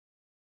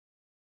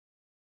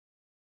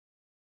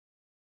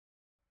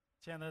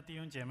亲爱的弟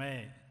兄姐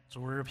妹，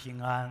主日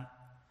平安！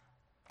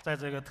在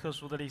这个特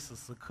殊的历史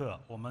时刻，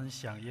我们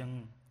响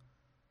应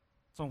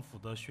政府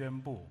的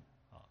宣布，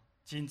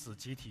禁止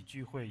集体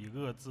聚会，以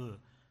遏制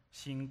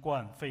新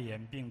冠肺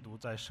炎病毒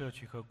在社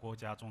区和国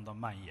家中的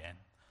蔓延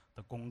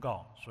的公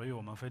告。所以，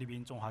我们菲律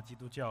宾中华基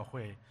督教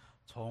会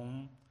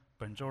从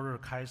本周日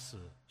开始，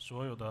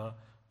所有的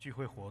聚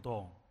会活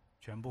动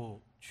全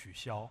部取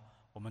消。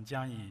我们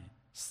将以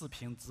视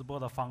频直播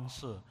的方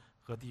式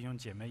和弟兄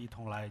姐妹一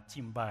同来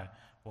敬拜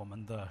我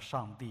们的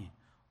上帝。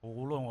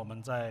无论我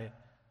们在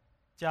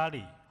家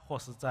里，或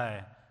是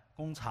在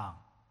工厂，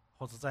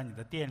或是在你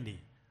的店里，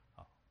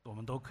我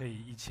们都可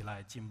以一起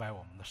来敬拜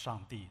我们的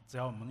上帝。只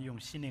要我们用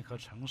心灵和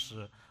诚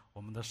实，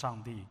我们的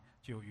上帝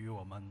就与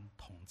我们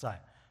同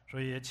在。所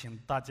以也请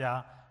大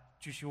家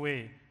继续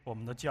为我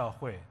们的教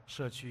会、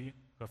社区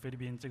和菲律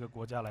宾这个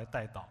国家来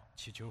代祷，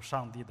祈求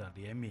上帝的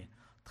怜悯。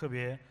特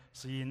别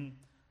是因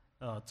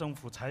政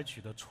府采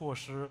取的措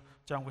施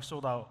将会受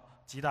到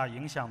极大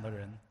影响的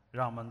人，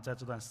让我们在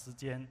这段时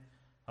间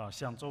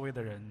向周围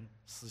的人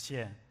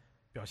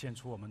表现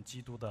出我们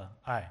基督的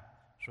爱。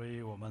所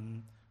以我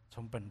们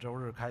从本周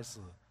日开始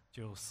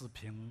就视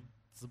频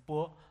直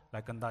播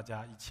来跟大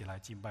家一起来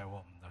敬拜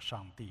我们的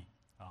上帝。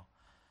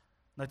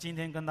那今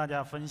天跟大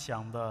家分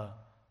享的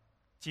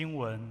经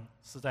文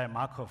是在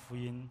马可福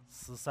音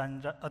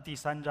第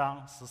3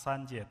章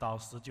13节到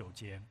19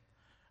节。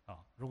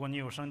如果你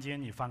有圣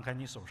经，你翻开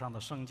你手上的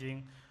圣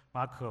经，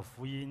马可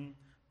福音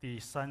第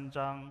3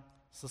章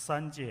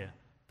13节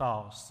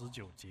到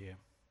19节。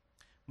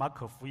马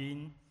可福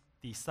音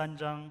第3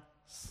章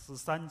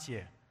13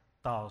节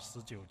到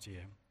19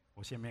节，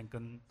我下面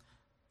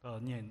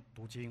念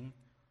读经。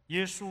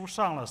耶稣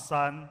上了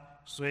山，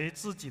随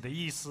自己的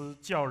意思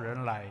叫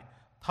人来，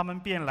他们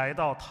便来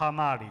到他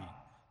那里。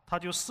他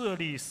就设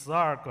立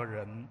12个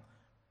人，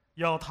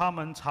要他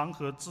们常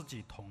和自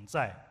己同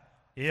在，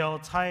也要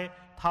差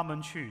他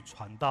们去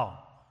传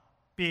道，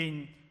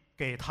并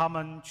给他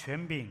们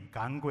权柄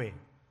赶鬼。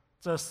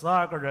这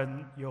12个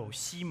人有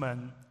西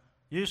门，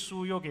耶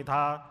稣又给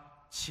他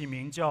起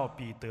名叫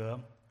彼得，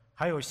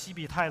还有西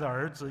比泰的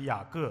儿子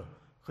雅各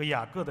和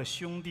雅各的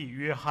兄弟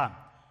约翰，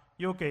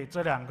又给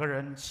这2个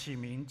人起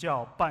名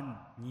叫半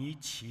尼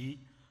奇，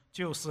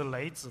就是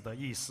雷子的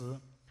意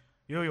思。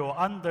又有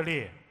安德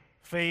烈、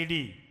腓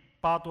利、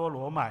巴多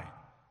罗买、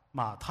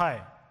马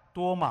太、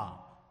多马、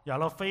亚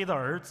勒菲的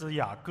儿子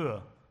雅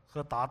各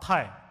和达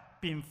太，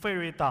并费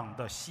瑞党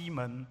的西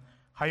门，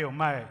还有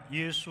卖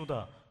耶稣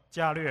的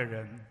加略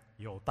人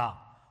犹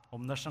大。我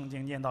们的圣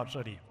经念到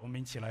这里，我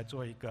们一起来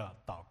做一个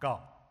祷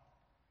告。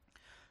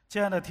亲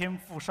爱的天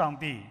父上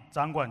帝，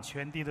掌管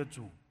全地的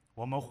主，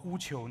我们呼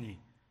求你，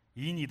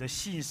以你的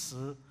信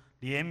实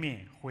怜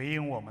悯回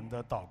应我们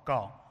的祷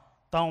告。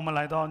当我们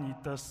来到你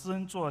的施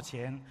恩座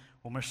前，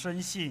我们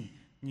深信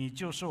你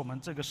就是我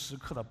们这个时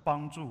刻的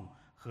帮助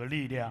和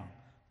力量。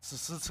此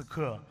时此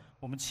刻，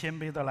我们谦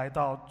卑地来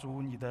到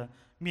主你的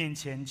面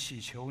前，祈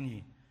求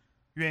你，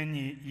愿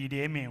你以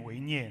怜悯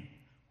为念。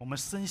我们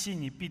深信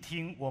你必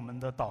听我们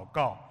的祷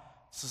告。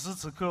此时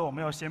此刻，我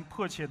们要先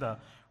迫切地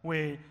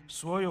为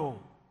所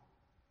有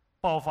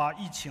爆发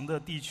疫情的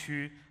地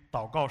区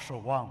祷告守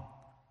望，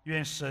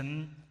愿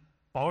神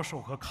保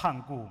守和看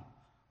顾。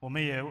我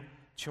们也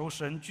求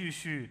神继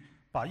续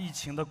把疫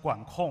情的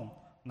管控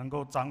能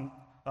够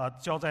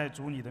交在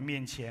主你的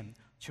面前，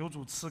求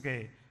主赐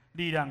给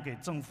力量给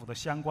政府的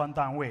相关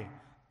单位、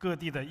各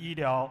地的医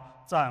疗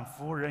站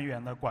服务人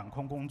员的管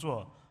控工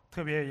作，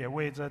特别也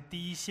为这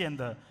第一线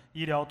的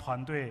医疗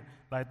团队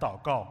来祷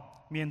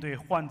告，面对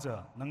患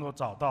者能够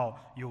找到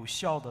有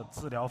效的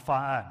治疗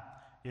方案，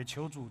也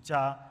求主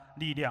加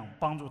力量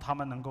帮助他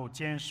们能够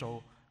坚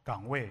守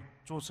岗位，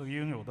做出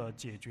应有的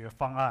解决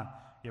方案，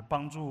也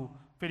帮助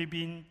菲律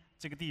宾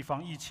这个地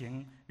方疫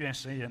情，愿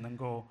神也能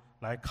够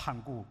来看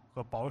顾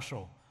和保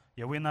守，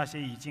也为那些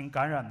已经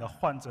感染的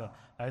患者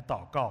来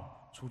祷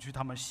告，除去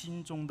他们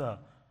心中的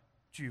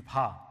惧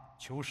怕，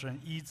求神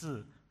医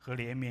治和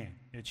怜悯，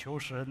也求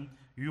神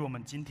与我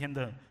们今天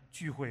的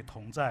聚会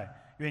同在。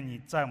愿你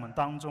在我们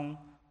当中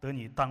得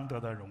你当得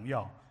的荣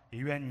耀，也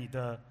愿你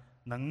的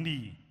能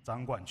力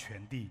掌管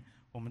全地。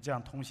我们这样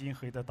同心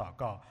合意的祷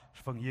告，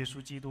奉耶稣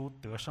基督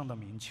得胜的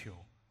名求，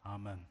阿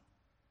们。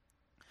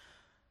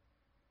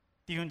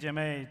弟兄姐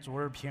妹，主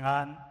日平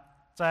安。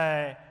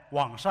在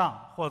网上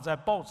或者在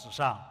报纸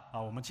上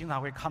我们经常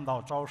会看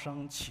到招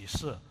生启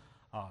事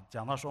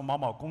讲到说某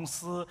某公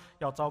司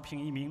要招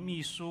聘一名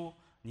秘书，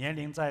年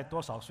龄在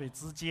多少岁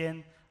之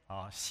间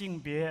性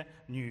别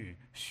女，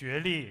学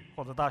历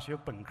或者大学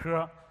本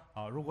科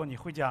如果你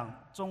会讲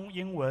中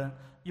英文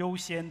优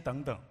先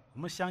等等。我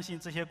们相信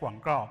这些广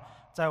告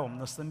在我们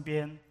的身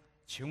边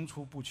层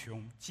出不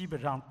穷，基本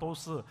上都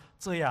是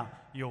这样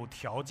有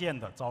条件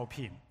的招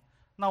聘。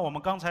那我们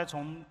刚才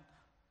从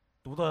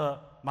读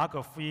的马可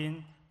福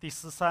音第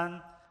3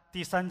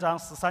章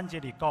13节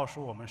里告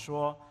诉我们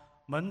说，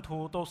门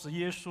徒都是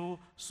耶稣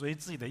随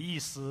自己的意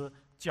思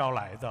叫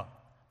来的。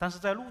但是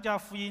在路加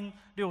福音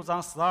6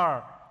章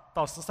12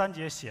到13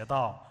节写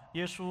到，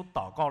耶稣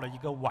祷告了一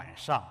个晚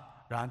上，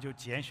然后就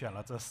拣选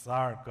了这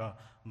12个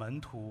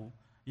门徒。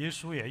耶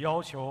稣也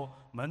要求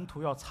门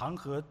徒要常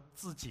和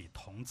自己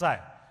同在，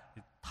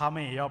他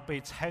们也要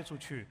被差出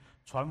去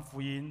传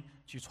福音、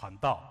去传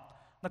道。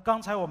那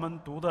刚才我们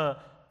读的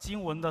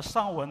经文的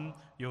上文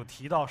有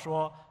提到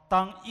说，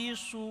当耶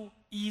稣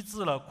医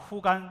治了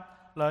枯干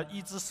了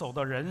一只手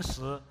的人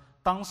时，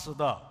当时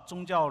的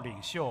宗教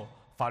领袖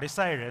法利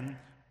赛人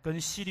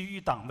跟希律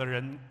一党的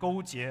人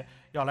勾结，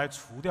要来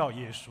除掉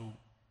耶稣。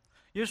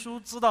耶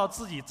稣知道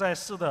自己在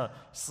世的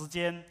时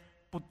间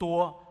不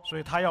多，所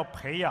以他要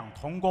培养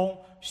同工，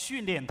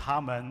训练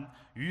他们，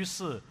于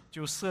是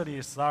就设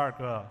立12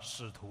个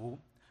使徒。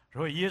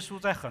所以耶稣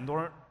在很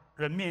多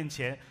人面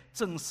前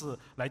正式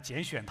来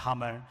拣选他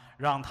们，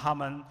让他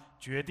们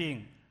决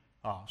定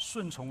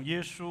顺从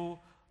耶稣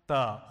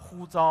的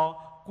呼召，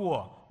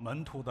过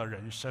门徒的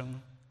人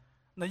生。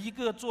那一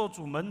个做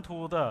主门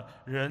徒的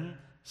人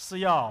是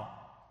要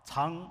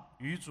常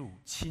与主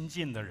亲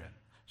近的人，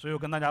所以我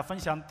跟大家分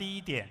享第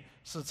一点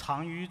是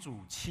常与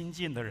主亲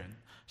近的人。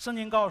圣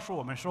经告诉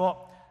我们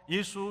说，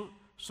耶稣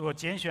所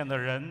拣选的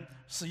人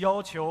是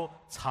要求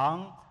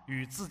常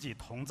与自己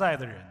同在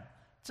的人。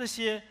这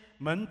些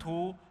门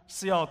徒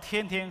是要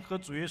天天和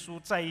主耶稣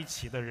在一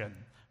起的人，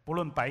不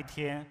论白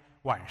天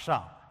晚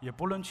上，也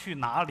不论去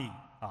哪里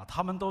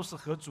他们都是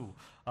和主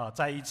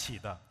在一起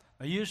的。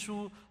耶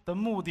稣的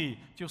目的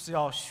就是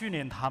要训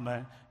练他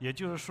们，也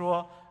就是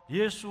说，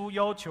耶稣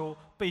要求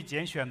被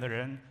拣选的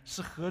人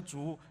是和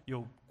主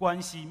有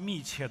关系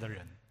密切的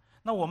人。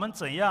那我们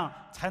怎样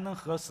才能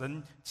和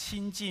神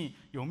亲近、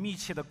有密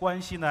切的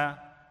关系呢？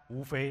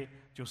无非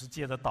就是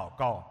借着祷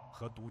告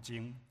和读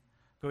经。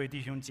各位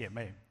弟兄姐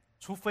妹，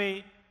除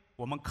非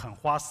我们肯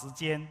花时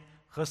间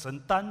和神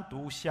单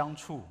独相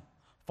处，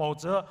否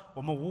则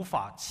我们无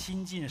法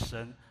亲近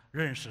神、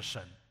认识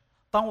神。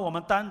当我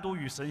们单独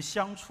与神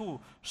相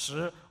处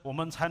时，我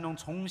们才能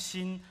重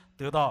新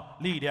得到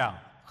力量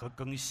和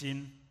更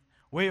新。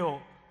唯有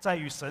在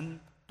与神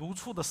独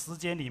处的时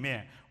间里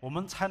面，我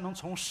们才能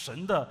从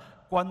神的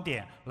观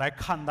点来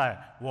看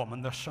待我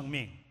们的生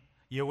命。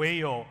也唯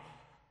有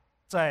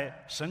在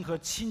神和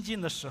亲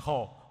近的时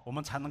候，我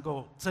们才能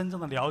够真正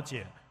的了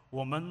解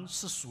我们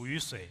是属于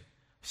谁，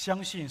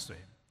相信谁。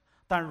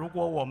但如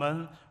果我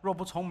们若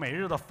不从每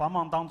日的繁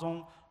忙当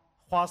中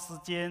花时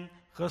间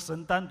和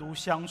神单独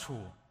相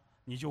处，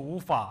你就无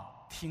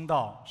法听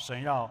到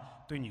神要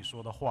对你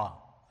说的话。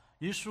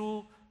耶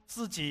稣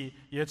自己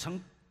也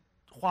曾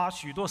花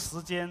许多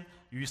时间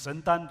与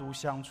神单独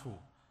相处，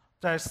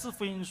在4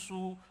福音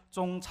书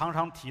中常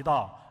常提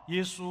到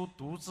耶稣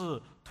独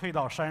自退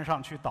到山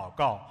上去祷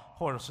告，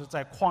或者是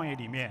在旷野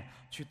里面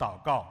去祷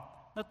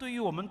告。那对于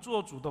我们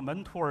做主的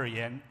门徒而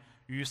言，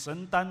与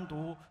神单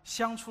独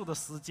相处的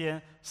时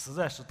间实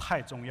在是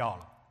太重要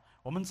了。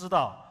我们知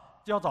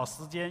道要找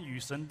时间与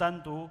神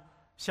单独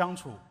相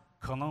处，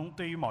可能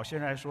对于某些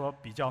人来说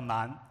比较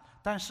难，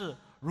但是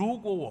如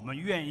果我们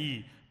愿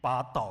意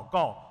把祷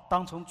告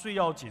当成最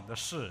要紧的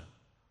事，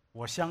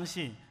我相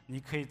信你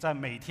可以在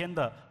每天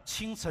的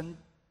清晨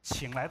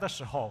醒来的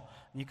时候，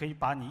你可以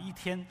把你一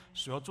天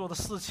所要做的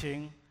事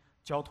情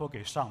交托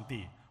给上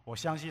帝。我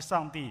相信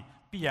上帝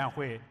必然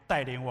会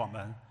带领我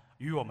们，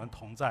与我们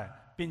同在，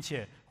并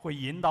且会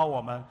引导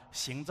我们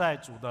行在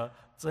主的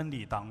真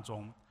理当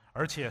中。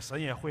而且神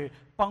也会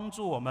帮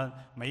助我们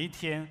每一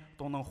天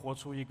都能活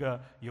出一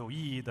个有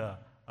意义的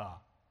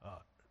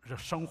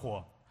生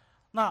活。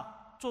那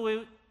作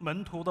为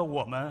门徒的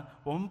我们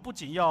不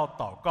仅要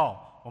祷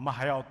告，我们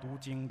还要读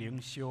经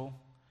灵修。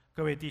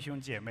各位弟兄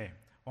姐妹，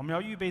我们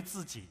要预备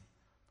自己，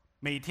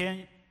每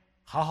天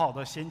好好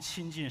的先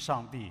亲近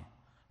上帝，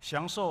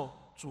享受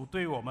主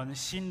对我们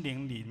心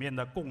灵里面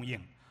的供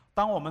应。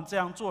当我们这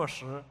样做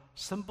时，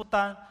神不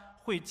单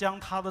会将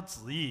他的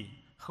旨意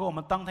和我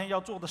们当天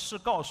要做的事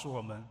告诉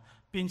我们，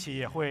并且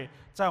也会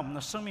在我们的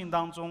生命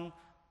当中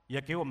也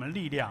给我们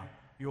力量，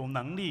有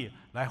能力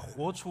来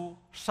活出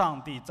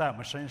上帝在我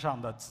们身上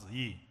的旨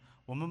意。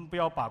我们不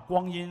要把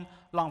光阴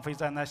浪费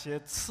在那些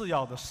次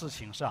要的事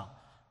情上。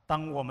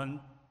当我们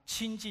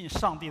亲近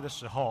上帝的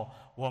时候，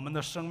我们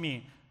的生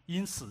命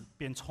因此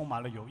便充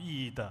满了有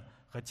意义的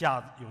和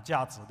有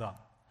价值的。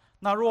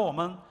那若我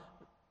们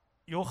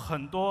有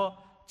很多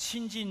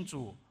亲近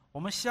主，我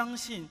们相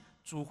信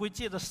主会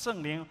借着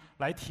圣灵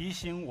来提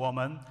醒我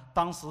们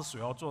当时所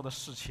要做的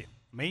事情。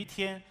每一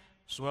天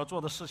所要做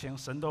的事情，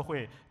神都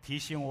会提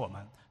醒我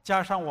们。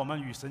加上我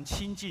们与神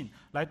亲近，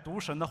来读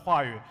神的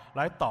话语，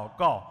来祷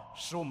告，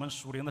使我们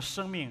属灵的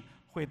生命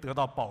会得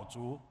到饱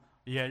足，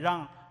也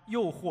让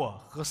诱惑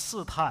和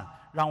试探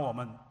让我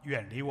们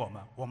远离我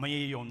们，我们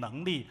也有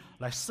能力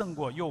来胜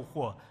过诱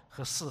惑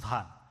和试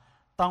探。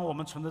当我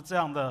们存着这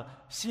样的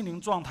心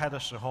灵状态的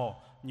时候，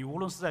你无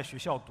论是在学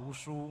校读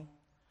书，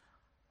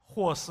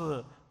或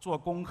是做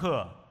功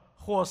课，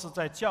或是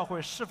在教会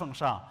侍奉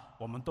上，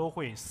我们都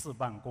会事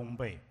半功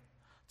倍。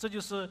这就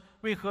是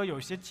为何有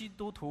些基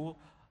督徒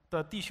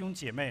的弟兄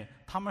姐妹，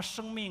他们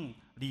生命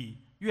里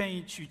愿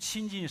意去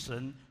亲近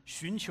神、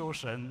寻求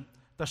神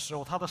的时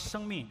候，他的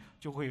生命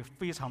就会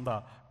非常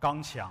的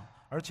刚强，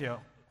而且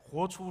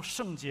活出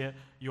圣洁、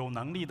有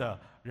能力的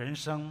人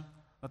生。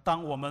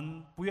当我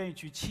们不愿意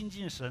去亲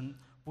近神，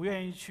不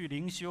愿意去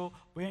灵修，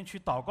不愿意去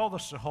祷告的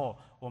时候，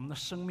我们的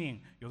生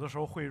命有的时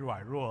候会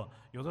软弱，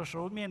有的时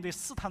候面对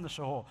试探的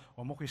时候，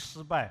我们会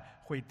失败，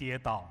会跌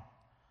倒。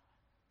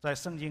在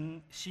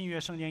新约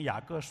圣经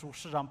雅各书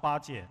4章8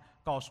节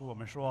告诉我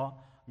们说：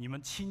你们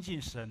亲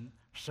近神，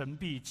神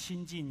必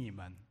亲近你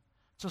们。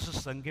这是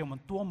神给我们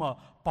多么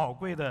宝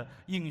贵的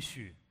应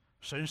许！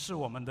神是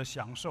我们的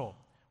享受，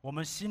我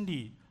们心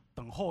里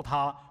等候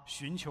他，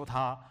寻求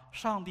他，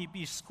上帝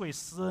必会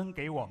施恩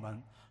给我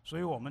们。所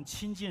以我们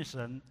亲近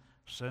神，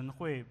神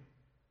会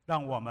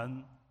让我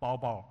们饱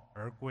饱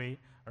而归，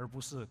而不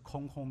是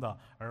空空的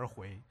而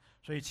回。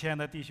所以亲爱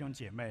的弟兄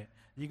姐妹，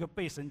一个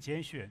被神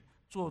拣选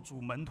做主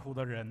门徒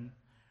的人，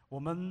我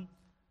们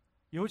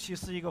尤其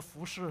是一个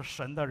服侍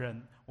神的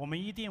人，我们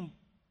一定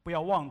不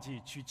要忘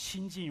记去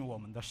亲近我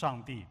们的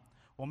上帝。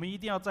我们一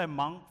定要在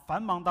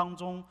繁忙当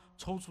中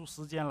抽出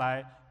时间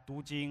来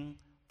读经、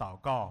祷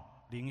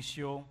告、灵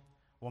修。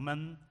我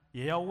们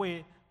也要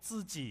为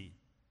自己，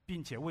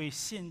并且为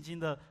现今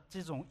的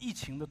这种疫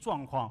情的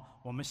状况，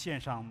我们献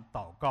上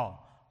祷告，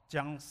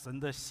将神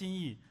的心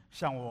意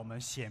向我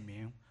们显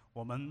明。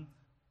我们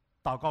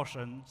祷告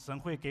神，神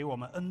会给我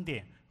们恩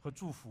典和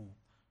祝福，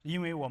因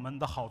为我们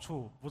的好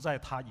处不在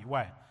他以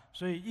外。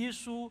所以耶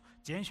稣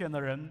拣选的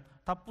人，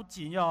他不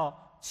仅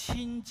要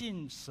亲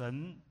近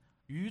神，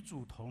与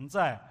主同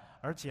在，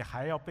而且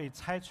还要被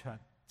差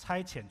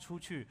遣出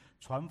去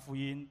传福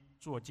音、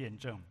做见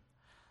证。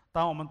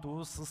当我们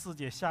读14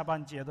节下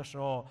半节的时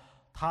候，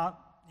他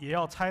也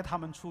要差他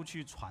们出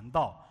去传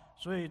道。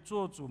所以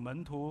做主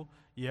门徒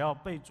也要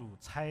被主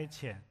差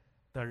遣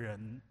的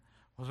人。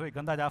所以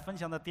跟大家分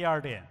享的第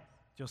二点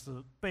就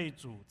是被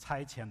主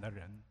差遣的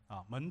人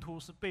啊，门徒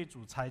是被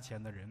主差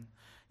遣的人。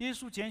耶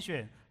稣拣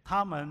选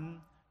他们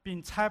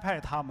并差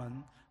派他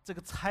们，这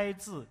个差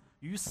字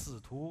与使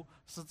徒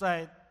是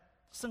在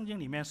圣经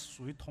里面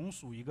同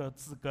属一个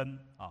字根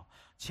啊。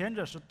前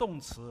者是动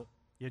词，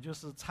也就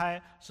是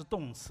差是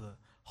动词；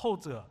后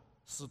者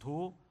使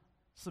徒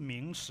是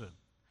名词。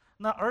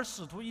那而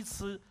使徒一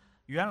词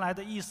原来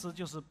的意思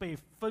就是被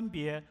分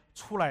别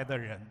出来的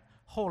人，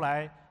后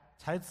来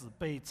才指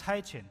被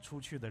差遣出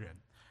去的人。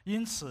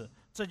因此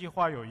这句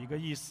话有一个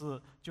意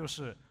思，就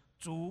是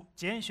主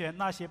拣选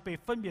那些被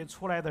分别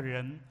出来的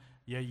人，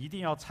也一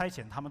定要差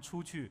遣他们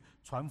出去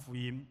传福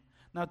音。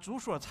那主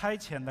所差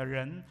遣的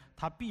人，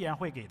他必然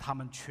会给他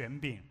们权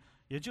柄，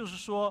也就是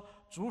说，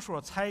主所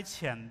差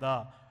遣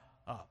的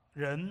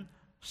人，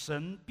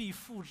神必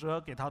负责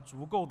给他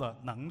足够的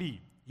能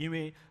力，因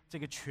为这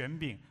个权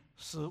柄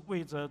是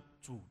为着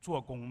主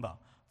做工的。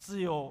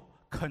只有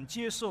肯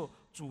接受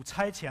主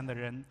差遣的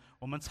人，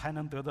我们才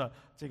能得到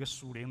这个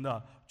属灵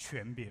的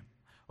权柄。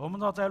我们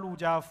知道，在路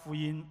加福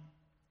音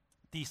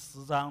第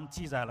10章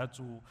记载了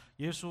主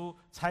耶稣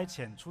差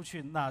遣出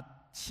去那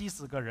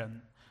70个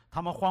人，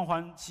他们欢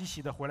欢喜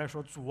喜地回来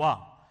说：“主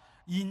啊，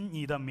因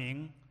你的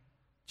名，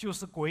就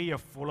是鬼也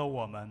服了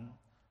我们。”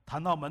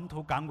谈到门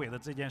徒赶鬼的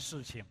这件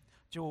事情，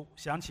就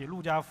想起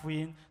路加福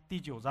音第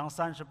9章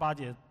38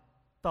节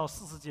到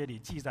40节里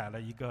记载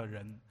了一个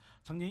人，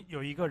曾经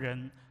有一个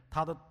人，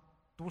他的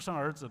独生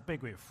儿子被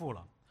鬼附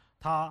了，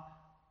他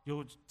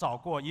有找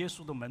过耶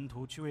稣的门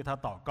徒去为他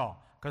祷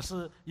告，可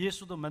是耶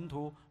稣的门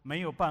徒没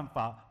有办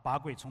法把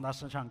鬼从他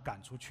身上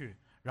赶出去，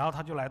然后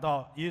他就来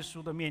到耶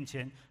稣的面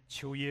前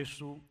求耶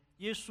稣，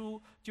耶稣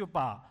就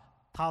把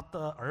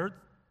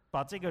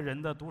这个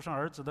人的独生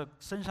儿子的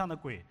身上的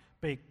鬼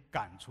被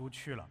赶出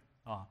去了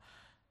啊。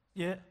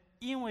也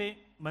因为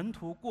门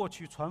徒过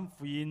去传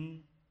福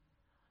音，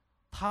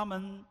他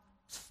们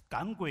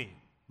赶鬼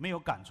没有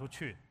赶出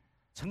去，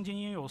曾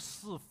经拥有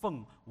侍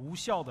奉无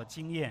效的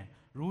经验，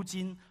如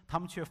今他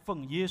们却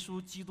奉耶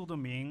稣基督的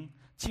名，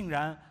竟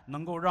然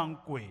能够让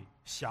鬼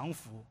降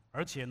服，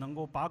而且能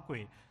够把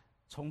鬼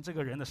从这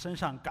个人的身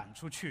上赶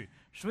出去。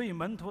所以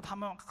门徒他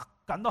们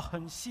感到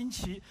很新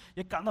奇，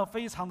也感到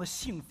非常的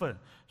兴奋。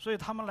所以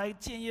他们来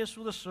见耶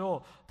稣的时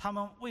候，他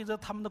们为着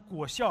他们的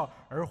果效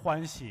而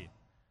欢喜。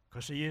可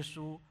是耶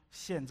稣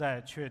现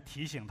在却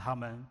提醒他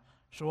们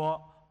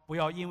说：不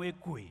要因为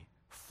鬼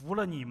服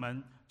了你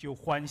们就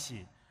欢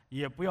喜，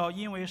也不要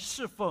因为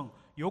侍奉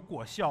有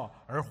果效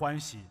而欢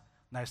喜，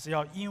乃是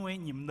要因为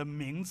你们的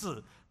名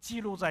字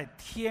记录在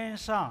天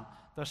上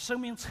的生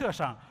命册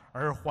上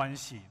而欢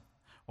喜。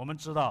我们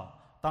知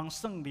道，当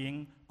圣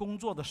灵工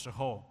作的时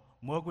候，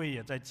魔鬼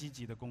也在积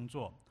极的工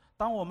作。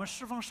当我们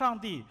侍奉上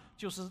帝，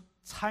就是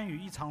参与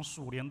一场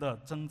属灵的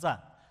征战，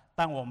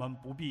但我们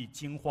不必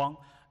惊慌，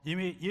因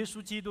为耶稣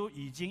基督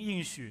已经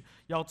应许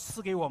要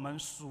赐给我们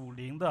属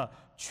灵的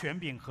权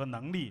柄和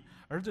能力，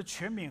而这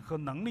权柄和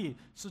能力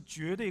是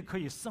绝对可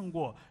以胜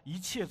过一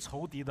切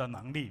仇敌的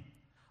能力。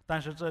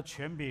但是这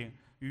权柄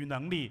与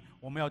能力，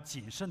我们要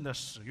谨慎的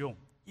使用，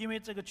因为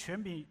这个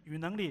权柄与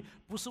能力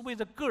不是为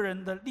着个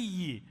人的利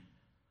益，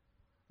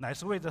乃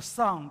是为着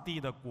上帝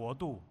的国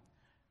度，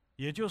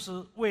也就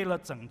是为了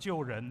拯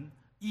救人、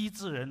医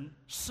治人、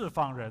释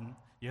放人，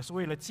也是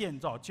为了建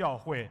造教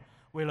会。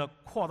为了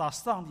扩大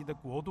上帝的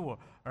国度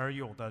而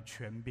有的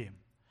权柄。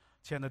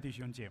亲爱的弟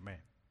兄姐妹，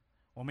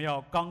我们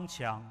要刚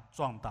强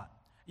壮胆，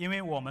因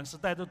为我们是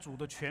带着主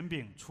的权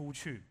柄出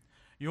去，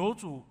有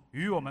主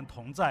与我们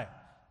同在。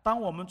当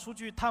我们出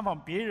去探访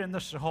别人的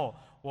时候，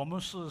我们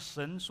是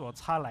神所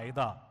差来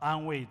的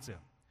安慰者；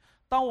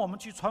当我们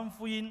去传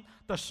福音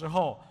的时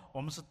候，我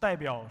们是代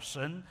表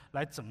神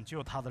来拯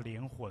救他的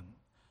灵魂。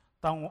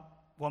当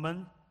我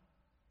们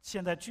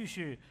现在继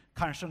续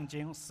看圣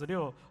经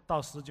16到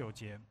19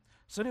节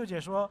，16节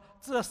说，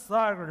这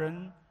12个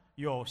人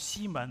有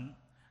西门，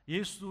耶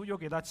稣又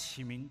给他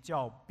起名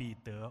叫彼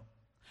得，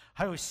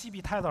还有西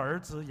庇太的儿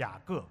子雅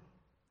各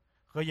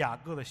和雅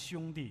各的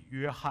兄弟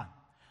约翰，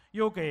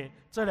又给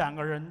这2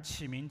个人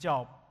起名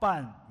叫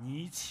半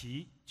尼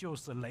奇，就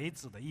是雷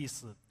子的意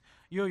思，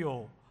又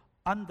有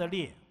安德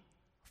烈、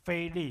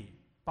腓利、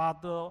巴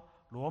多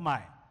罗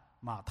买、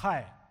马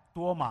太、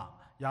多马、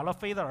亚勒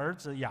菲的儿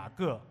子雅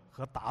各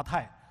和达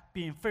太，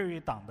并费瑞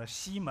党的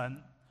西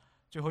门。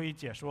最后一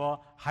节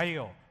说，还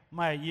有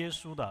卖耶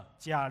稣的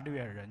加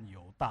略人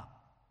犹大。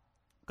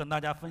跟大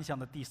家分享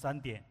的第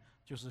3点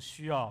就是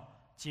需要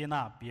接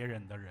纳别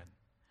人的人。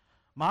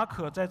马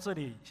可在这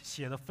里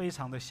写得非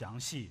常的详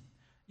细，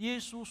耶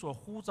稣所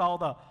呼召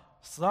的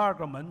12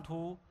个门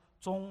徒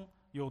中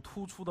有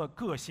突出的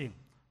个性，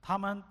他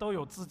们都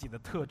有自己的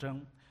特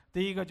征。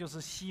第一个就是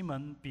西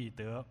门彼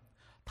得，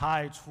他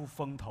爱出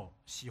风头，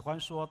喜欢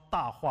说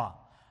大话，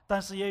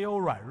但是也有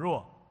软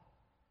弱，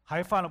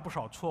还犯了不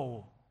少错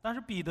误。但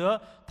是彼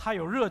得他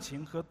有热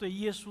情和对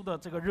耶稣的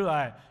这个热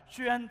爱，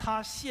虽然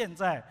他现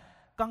在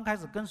刚开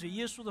始跟随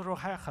耶稣的时候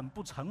还很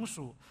不成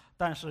熟，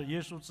但是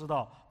耶稣知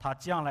道他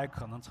将来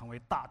可能成为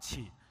大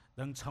器，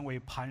能成为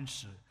磐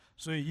石，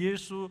所以耶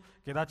稣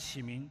给他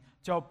起名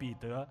叫彼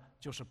得，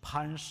就是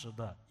磐石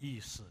的意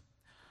思，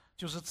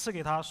就是赐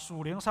给他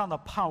属灵上的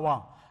盼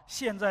望。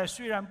现在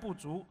虽然不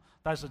足，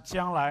但是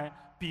将来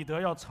彼得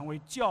要成为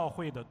教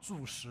会的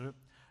柱石。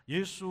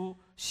耶稣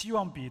希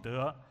望彼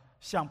得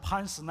像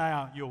磐石那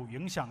样有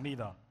影响力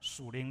的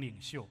属灵领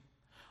袖。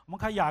我们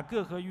看雅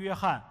各和约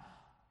翰，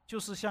就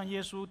是向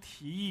耶稣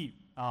提议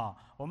啊。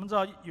我们知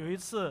道有一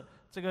次，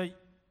这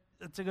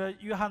个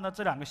约翰的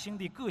这2个兄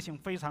弟个性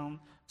非常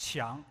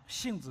强，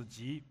性子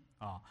急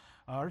啊，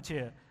而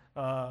且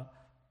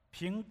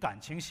凭感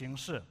情行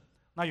事。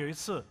那有一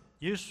次，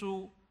耶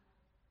稣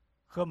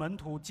和门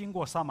徒经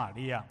过撒玛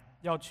利亚，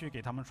要去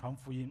给他们传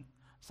福音。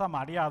撒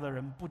玛利亚的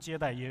人不接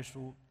待耶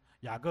稣，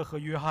雅各和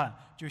约翰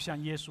就向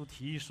耶稣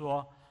提议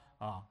说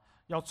啊，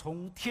要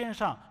从天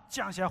上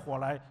降下火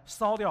来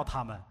烧掉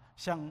他们，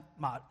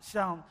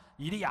像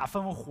以利亚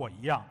吩咐火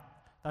一样。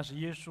但是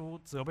耶稣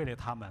责备了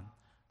他们，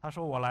他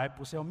说，我来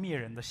不是要灭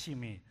人的性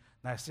命，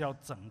乃是要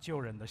拯救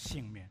人的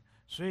性命。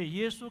所以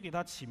耶稣给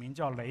他起名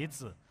叫雷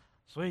子。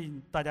所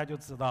以大家就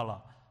知道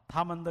了，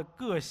他们的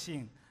个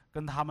性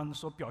跟他们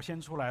所表现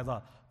出来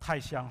的太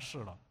相似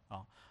了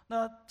啊。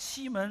那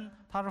西门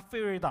他是费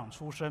瑞党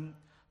出身，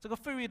这个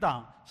费瑞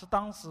党是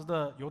当时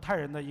的犹太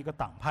人的一个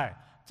党派，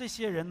这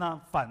些人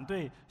呢反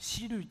对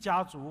希律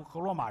家族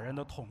和罗马人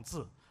的统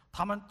治，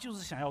他们就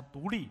是想要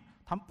独立，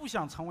他们不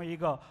想成为一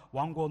个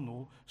亡国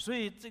奴，所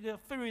以这个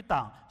费瑞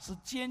党是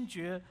坚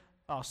决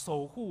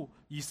守护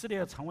以色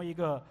列成为一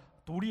个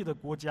独立的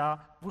国家，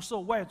不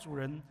受外族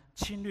人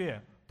侵略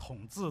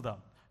统治的。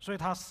所以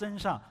他身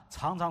上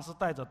常常是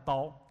带着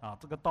刀啊，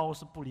这个刀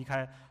是不离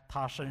开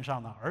他身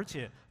上的。而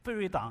且费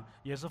瑞党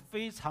也是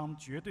非常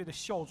绝对的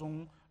效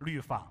忠律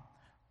法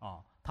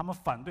啊，他们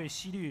反对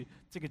希律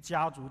这个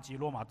家族及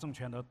罗马政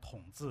权的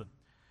统治。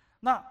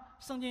那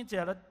圣经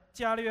讲了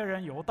加略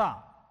人犹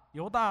大，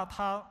犹大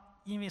他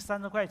因为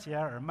30块钱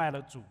而卖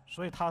了主，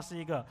所以他是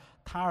一个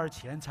贪爱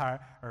钱财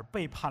而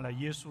背叛了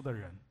耶稣的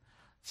人。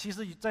其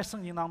实在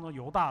圣经当中，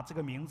犹大这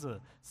个名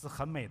字是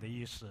很美的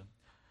意思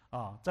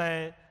啊，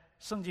在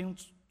圣经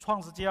创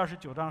世纪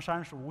29章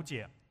35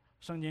节，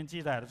圣经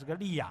记载的这个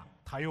利亚，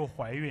她又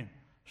怀孕，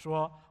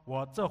说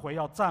我这回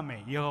要赞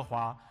美耶和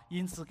华，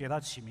因此给她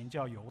起名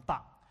叫犹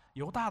大。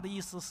犹大的意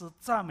思是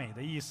赞美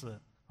的意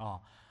思啊。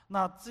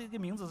那这个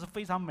名字是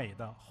非常美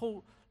的。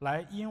后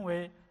来因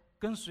为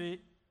跟随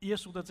耶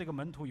稣的这个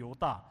门徒犹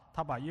大，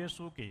他把耶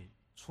稣给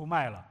出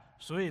卖了，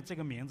所以这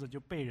个名字就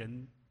被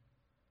人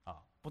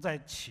不再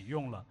启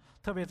用了。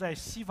特别在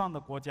西方的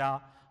国家，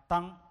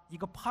当一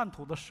个叛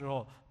徒的时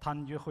候，他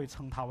们就会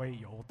称他为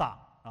犹大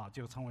啊，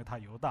就称为他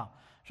犹大。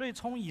所以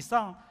从以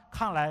上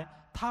看来，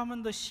他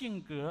们的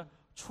性格、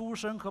出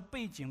身和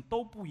背景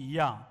都不一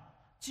样，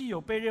既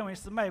有被认为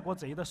是卖国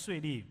贼的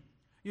税吏，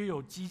又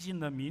有激进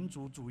的民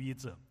族主义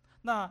者。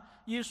那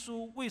耶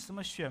稣为什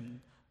么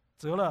选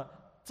择了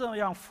这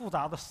样复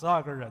杂的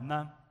12个人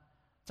呢？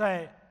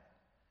在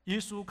耶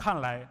稣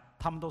看来，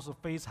他们都是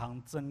非常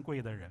珍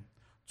贵的人，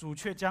主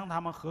却将他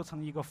们合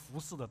成一个服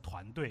侍的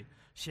团队，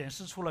显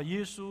示出了耶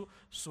稣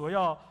所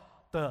要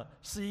的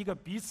是一个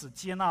彼此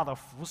接纳的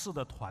服侍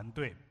的团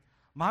队。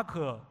马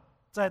可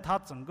在他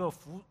整个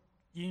福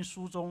音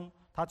书中，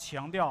他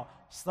强调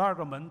12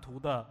个门徒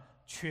的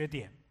缺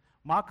点。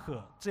马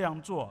可这样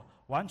做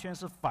完全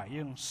是反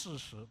映事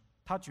实，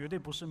他绝对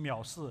不是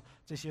藐视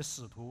这些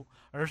使徒，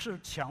而是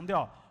强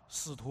调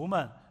使徒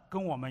们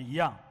跟我们一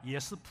样，也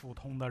是普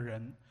通的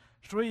人。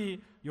所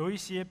以有一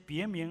些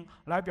别名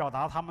来表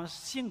达他们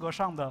性格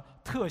上的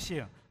特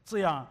性，这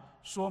样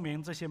说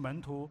明这些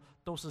门徒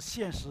都是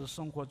现实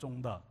生活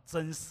中的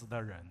真实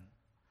的人，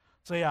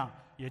这样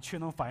也却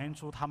能反映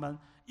出他们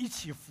一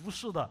起服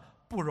侍的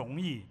不容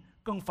易，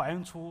更反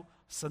映出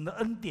神的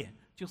恩典，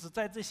就是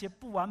在这些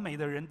不完美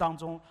的人当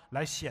中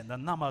来显得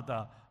那么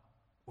的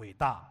伟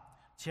大。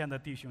亲爱的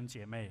弟兄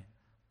姐妹，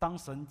当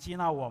神接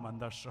纳我们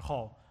的时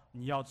候，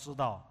你要知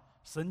道，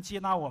神接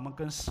纳我们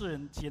跟世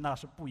人接纳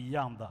是不一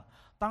样的。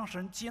当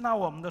神接纳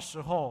我们的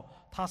时候，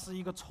他是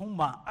一个充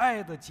满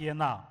爱的接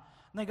纳。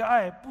那个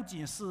爱不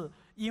仅是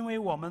因为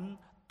我们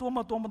多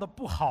么多么的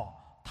不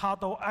好，他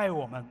都爱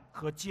我们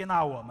和接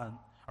纳我们，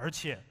而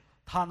且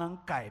他能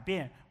改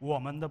变我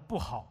们的不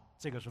好，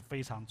这个是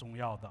非常重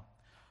要的。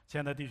亲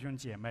爱的弟兄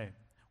姐妹，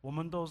我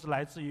们都是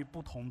来自于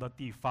不同的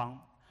地方，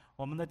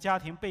我们的家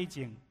庭背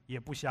景也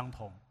不相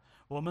同，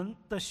我们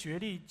的学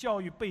历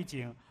教育背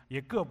景也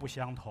各不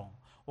相同，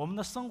我们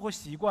的生活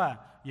习惯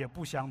也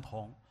不相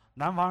同。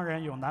南方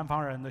人有南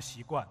方人的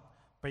习惯，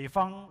北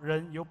方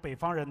人有北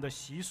方人的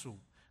习俗，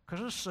可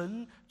是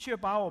神却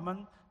把我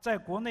们在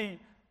国内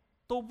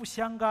都不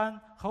相干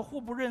和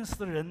互不认识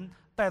的人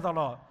带到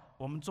了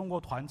我们中国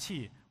团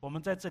契，我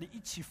们在这里一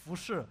起服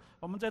侍，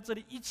我们在这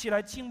里一起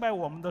来敬拜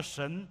我们的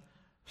神。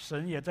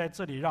神也在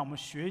这里让我们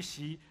学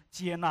习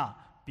接纳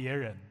别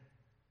人，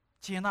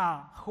接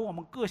纳和我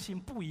们个性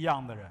不一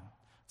样的人，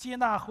接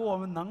纳和我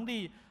们能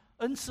力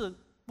恩赐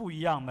不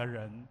一样的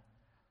人。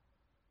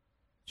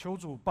求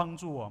主帮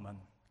助我们，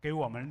给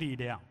我们力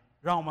量，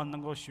让我们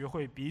能够学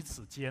会彼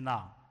此接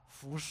纳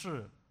服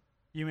侍，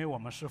因为我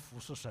们是服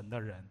侍神的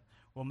人，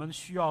我们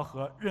需要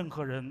和任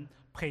何人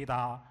配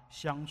搭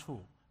相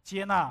处，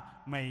接纳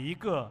每一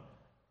个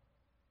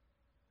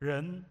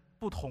人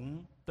不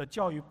同的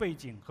教育背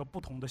景和不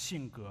同的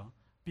性格，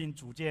并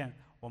组建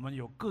我们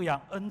有各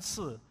样恩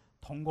赐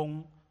同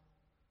工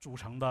组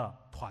成的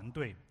团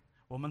队。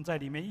我们在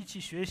里面一起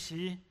学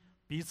习，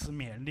彼此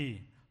勉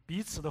励，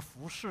彼此的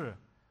服侍，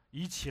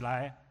一起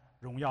来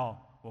荣耀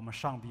我们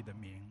上帝的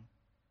名。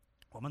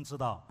我们知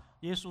道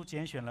耶稣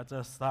拣选了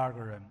这12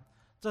个人，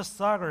这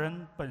12个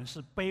人本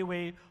是卑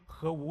微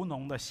和无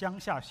能的乡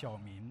下小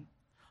民，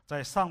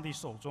在上帝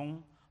手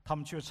中他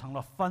们却成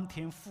了翻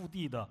天覆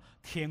地的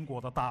天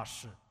国的大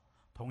事。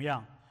同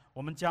样，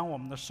我们将我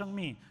们的生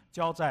命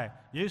交在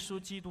耶稣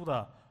基督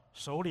的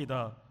手里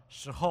的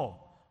时候，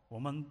我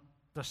们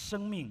的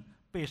生命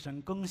被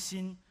神更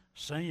新，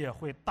神也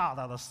会大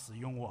大的使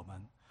用我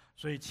们。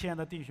所以亲爱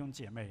的弟兄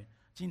姐妹，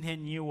今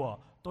天你我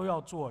都要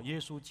做耶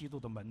稣基督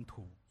的门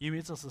徒，因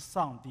为这是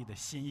上帝的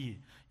心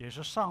意，也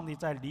是上帝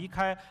在离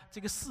开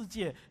这个世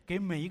界给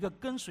每一个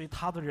跟随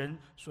他的人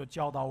所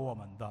教导我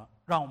们的，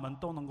让我们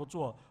都能够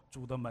做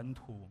主的门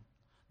徒。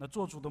那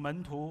做主的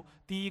门徒，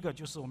第一个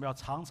就是我们要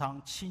常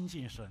常亲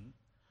近神，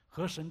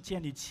和神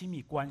建立亲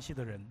密关系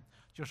的人，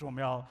就是我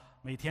们要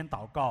每天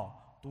祷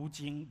告、读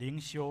经、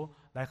灵修，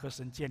来和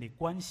神建立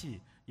关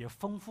系，也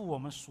丰富我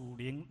们属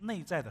灵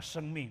内在的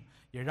生命，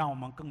也让我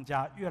们更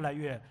加越来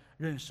越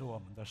认识我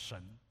们的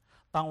神。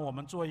当我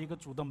们做一个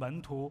主的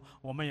门徒，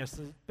我们也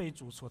是被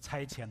主所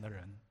差遣的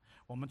人，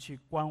我们去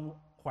关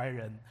怀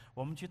人，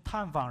我们去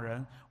探访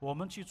人，我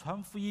们去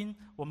传福音，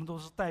我们都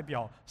是代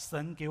表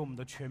神给我们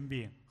的权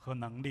柄和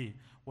能力。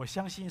我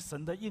相信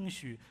神的应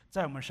许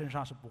在我们身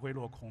上是不会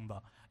落空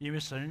的，因为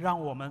神让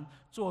我们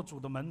做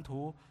主的门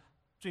徒，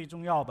最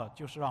重要的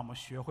就是让我们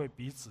学会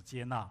彼此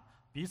接纳、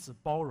彼此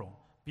包容、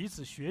彼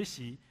此学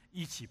习，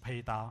一起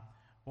配搭。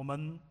我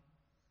们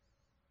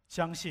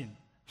相信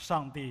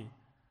上帝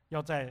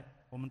要在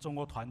我们中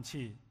国团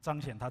契彰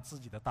显他自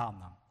己的大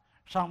能。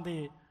上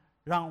帝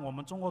让我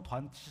们中国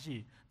团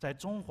契在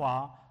中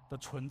华的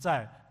存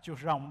在，就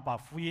是让我们把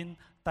福音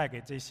带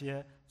给这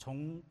些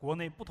从国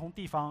内不同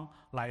地方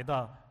来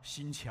的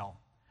新侨。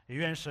也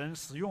愿神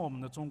使用我们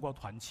的中国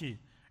团契，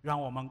让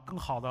我们更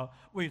好的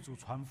为主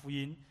传福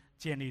音，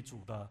建立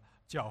主的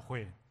教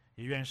会。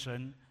也愿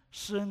神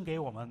施恩给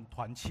我们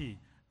团契，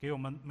给我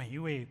们每一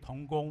位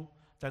同工，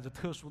在这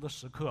特殊的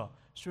时刻，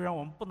虽然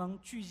我们不能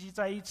聚集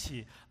在一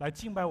起来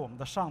敬拜我们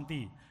的上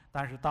帝，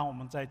但是当我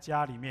们在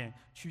家里面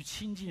去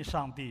亲近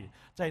上帝，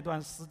在一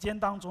段时间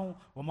当中，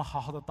我们好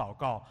好的祷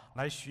告，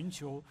来寻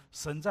求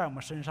神在我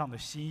们身上的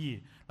心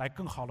意，来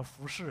更好的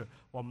服侍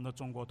我们的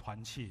中国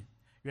团契。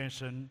愿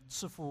神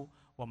赐福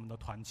我们的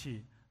团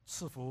契，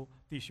赐福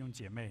弟兄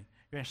姐妹，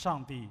愿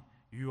上帝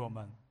与我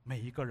们每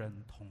一个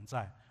人同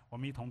在。我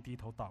们一同低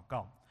头祷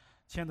告。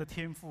亲爱的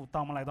天父，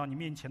当我们来到你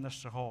面前的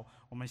时候，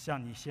我们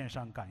向你献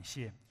上感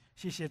谢，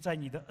谢谢在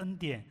你的恩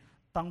典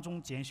当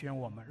中拣选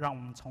我们，让我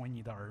们成为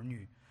你的儿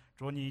女。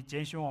主，你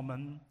拣选我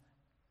们，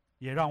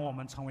也让我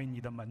们成为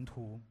你的门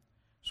徒。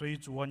所以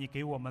主啊，你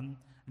给我们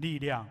力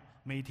量，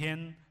每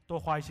天多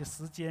花一些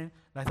时间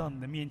来到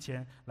你的面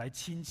前，来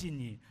亲近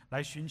你，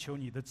来寻求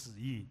你的旨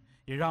意，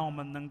也让我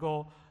们能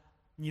够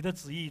你的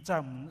旨意在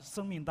我们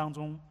生命当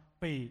中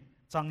被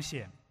彰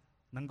显，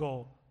能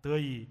够得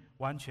以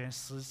完全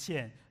实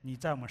现你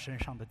在我们身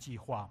上的计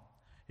划。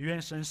愿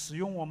神使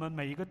用我们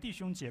每一个弟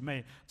兄姐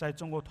妹在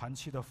中国团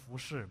契的服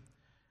事。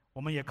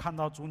我们也看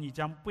到主你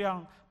将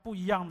不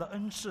一样的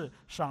恩赐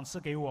赏赐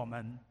给我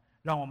们，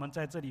让我们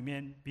在这里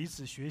面彼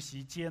此学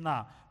习接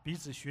纳，彼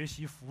此学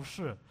习服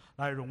事，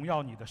来荣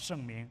耀你的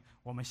圣名。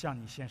我们向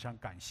你献上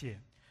感谢，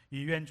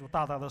也愿主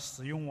大大的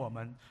使用我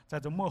们，在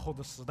这末后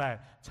的时代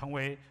成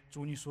为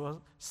主你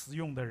所使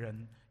用的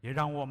人，也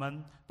让我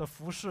们的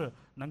服事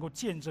能够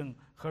见证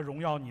和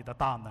荣耀你的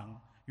大能。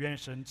愿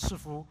神赐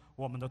福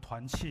我们的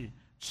团契，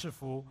赐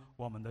福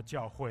我们的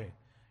教会。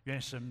愿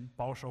神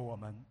保守我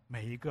们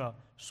每一个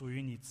属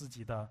于你自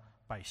己的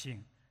百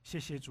姓。谢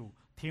谢主，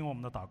听我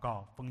们的祷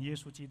告，奉耶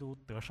稣基督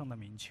得胜的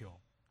名求，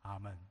阿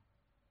们。